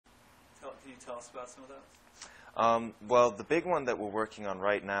tell us about some of those? Well, the big one that we're working on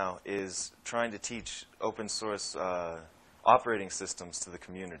right now is trying to teach open source operating systems to the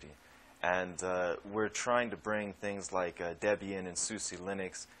community. And we're trying to bring things like Debian and SUSE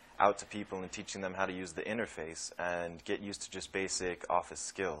Linux out to people and teaching them how to use the interface and get used to just basic Office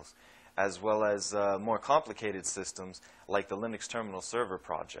skills, as well as more complicated systems like the Linux Terminal Server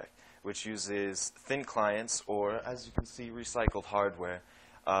project, which uses thin clients or, as you can see, recycled hardware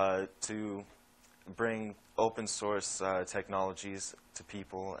to bring open source technologies to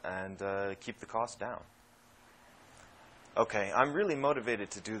people and keep the cost down. Okay, I'm really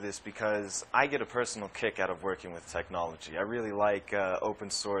motivated to do this because I get a personal kick out of working with technology. I really like open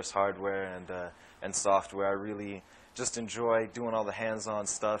source hardware and software. I really just enjoy doing all the hands-on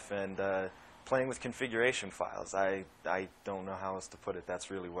stuff and playing with configuration files. I don't know how else to put it.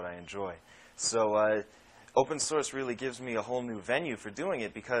 That's really what I enjoy. So open source really gives me a whole new venue for doing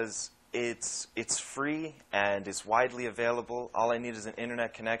it because it's free and it's widely available. All I need is an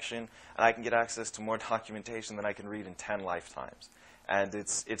internet connection, and I can get access to more documentation than I can read in 10 lifetimes. And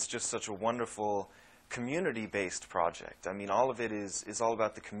it's just such a wonderful community-based project. I mean, all of it is all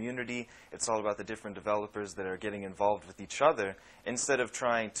about the community. It's all about the different developers that are getting involved with each other. Instead of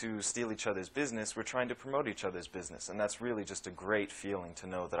trying to steal each other's business, we're trying to promote each other's business. And that's really just a great feeling to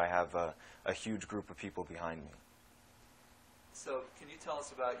know that I have a huge group of people behind me. So can you tell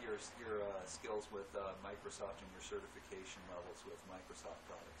us about your skills with Microsoft and your certification levels with Microsoft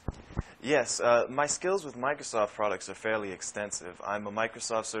products? Yes, my skills with Microsoft products are fairly extensive. I'm a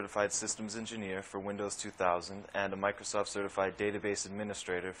Microsoft Certified Systems Engineer for Windows 2000 and a Microsoft Certified Database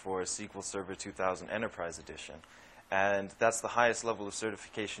Administrator for SQL Server 2000 Enterprise Edition. And that's the highest level of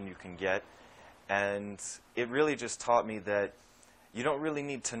certification you can get. And it really just taught me that you don't really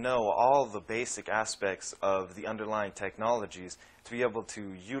need to know all the basic aspects of the underlying technologies to be able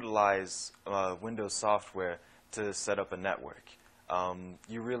to utilize Windows software to set up a network.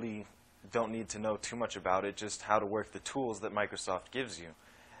 You really don't need to know too much about it, just how to work the tools that Microsoft gives you.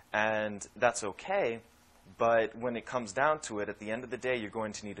 And that's okay, but when it comes down to it, at the end of the day, you're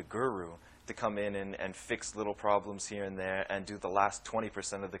going to need a guru to come in and fix little problems here and there and do the last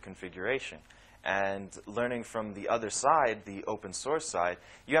 20% of the configuration. And learning from the other side, the open source side,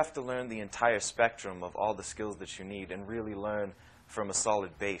 you have to learn the entire spectrum of all the skills that you need and really learn from a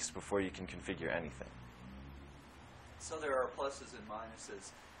solid base before you can configure anything. So there are pluses and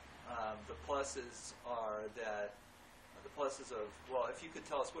minuses. The pluses are that the pluses of, well, if you could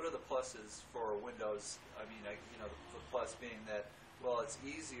tell us what are the pluses for Windows? I mean, the plus being that, well, it's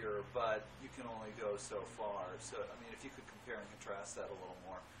easier, but you can only go so far. So, I mean, if you could compare and contrast that a little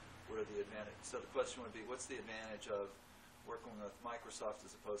more. What are the advantages? So the question would be, what's the advantage of working with Microsoft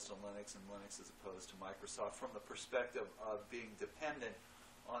as opposed to Linux and Linux as opposed to Microsoft from the perspective of being dependent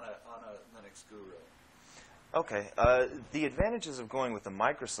on a Linux guru? Okay. The advantages of going with the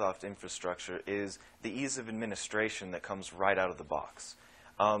Microsoft infrastructure is the ease of administration that comes right out of the box.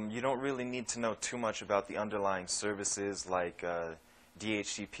 You don't really need to know too much about the underlying services like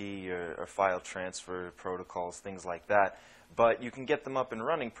DHCP or file transfer protocols, things like that. But you can get them up and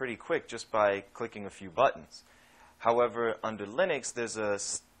running pretty quick just by clicking a few buttons. However, under Linux, there's a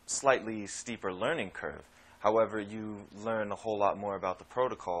slightly steeper learning curve. However, you learn a whole lot more about the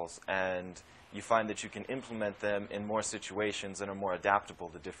protocols, and you find that you can implement them in more situations and are more adaptable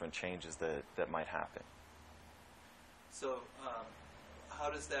to different changes that might happen. So how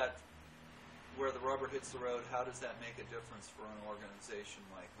does that, where the rubber hits the road, how does that make a difference for an organization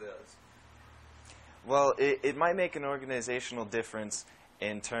like this? Well, it might make an organizational difference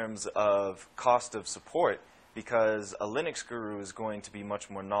in terms of cost of support because a Linux guru is going to be much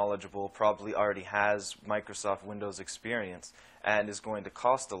more knowledgeable, probably already has Microsoft Windows experience, and is going to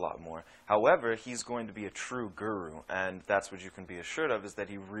cost a lot more. However, he's going to be a true guru, and that's what you can be assured of, is that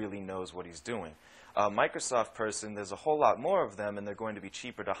he really knows what he's doing. A Microsoft person, there's a whole lot more of them, and they're going to be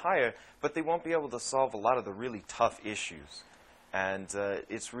cheaper to hire, but they won't be able to solve a lot of the really tough issues. And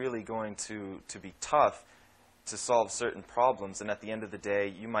it's really going to be tough to solve certain problems. And at the end of the day,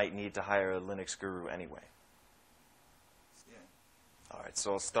 you might need to hire a Linux guru anyway. Yeah. All right,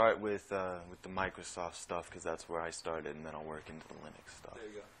 so I'll start with the Microsoft stuff because that's where I started, and then I'll work into the Linux stuff. There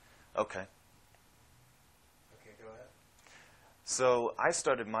you go. Okay. Okay, go ahead. So I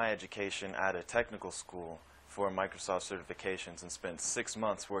started my education at a technical school for Microsoft certifications and spent 6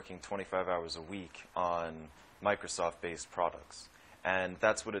 months working 25 hours a week on Microsoft-based products. And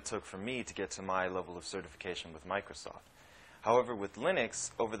that's what it took for me to get to my level of certification with Microsoft. However, with Linux,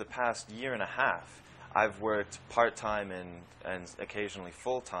 over the past year and a half, I've worked part-time and occasionally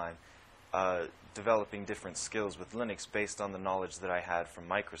full-time developing different skills with Linux based on the knowledge that I had from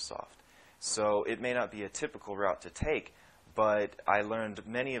Microsoft. So it may not be a typical route to take, but I learned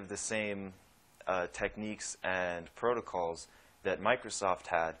many of the same techniques and protocols that Microsoft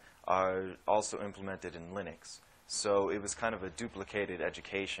had are also implemented in Linux. So it was kind of a duplicated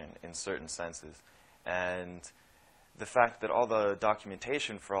education in certain senses. And the fact that all the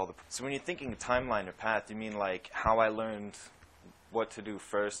documentation for all the... So when you're thinking timeline or path, you mean like how I learned what to do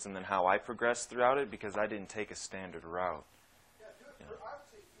first and then how I progressed throughout it? Because I didn't take a standard route. Yeah, I would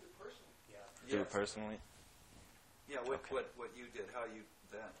say do it personally. Yeah. Do it personally? Yeah, what you did, how you,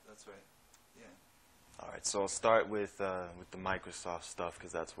 that's right. Yeah. All right, so I'll start with the Microsoft stuff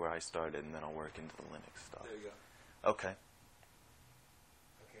because that's where I started, and then I'll work into the Linux stuff. There you go. Okay.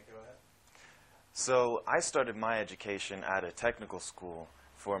 Okay, go ahead. So I started my education at a technical school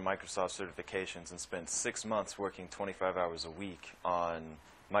for Microsoft certifications and spent 6 months working 25 hours a week on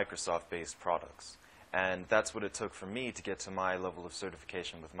Microsoft-based products. And that's what it took for me to get to my level of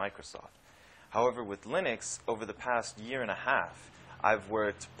certification with Microsoft. However, with Linux, over the past year and a half, I've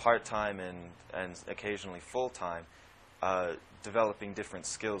worked part-time and occasionally full-time developing different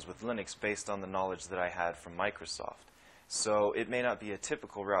skills with Linux based on the knowledge that I had from Microsoft. So it may not be a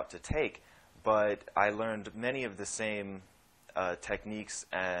typical route to take, but I learned many of the same techniques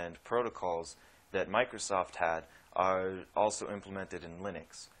and protocols that Microsoft had are also implemented in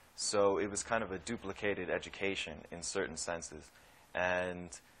Linux. So it was kind of a duplicated education in certain senses. And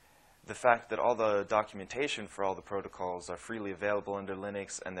the fact that all the documentation for all the protocols are freely available under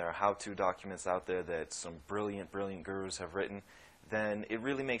Linux and there are how-to documents out there that some brilliant gurus have written, then it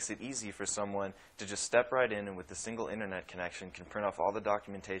really makes it easy for someone to just step right in and with a single internet connection can print off all the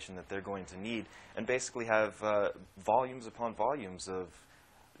documentation that they're going to need and basically have volumes upon volumes of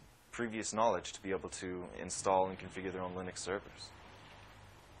previous knowledge to be able to install and configure their own Linux servers.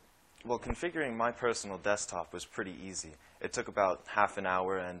 Well, configuring my personal desktop was pretty easy. It took about half an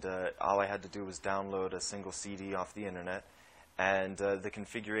hour, and all I had to do was download a single CD off the internet, and the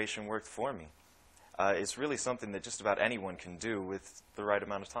configuration worked for me. It's really something that just about anyone can do with the right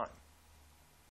amount of time.